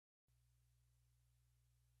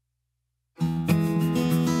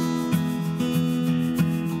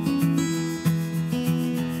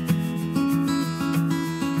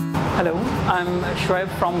I'm Shoaib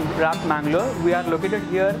from Rap Mangalore. We are located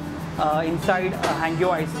here inside Hangyo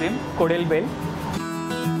Ice Cream, Kodialbail.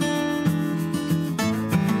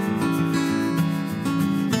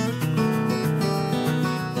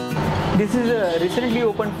 This is a recently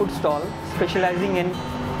opened food stall specializing in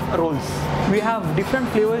rolls. We have different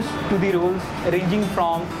flavors to the rolls ranging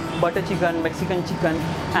from butter chicken, Mexican chicken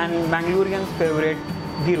and Mangalorean's favorite,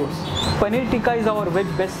 gyros. Paneer tikka is our veg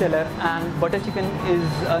bestseller and butter chicken is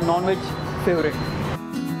a non-veg favorite.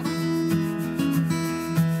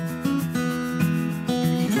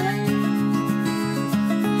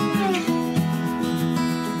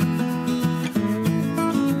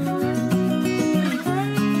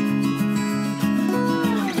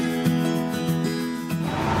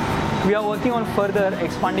 We are working on further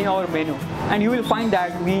expanding our menu, and you will find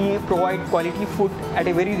that we provide quality food at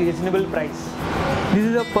a very reasonable price. This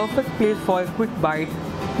is a perfect place for a quick bite.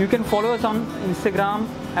 You can follow us on Instagram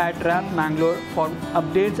at Rap Mangalore for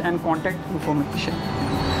updates and contact information.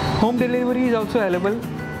 Home delivery is also available.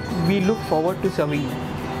 We look forward to serving you.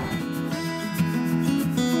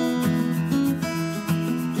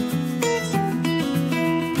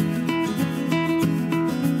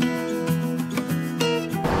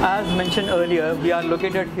 As mentioned earlier, we are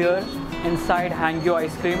located here inside Hangyo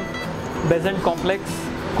Ice Cream, Besant Complex,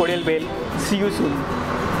 Kodialbail. See you soon.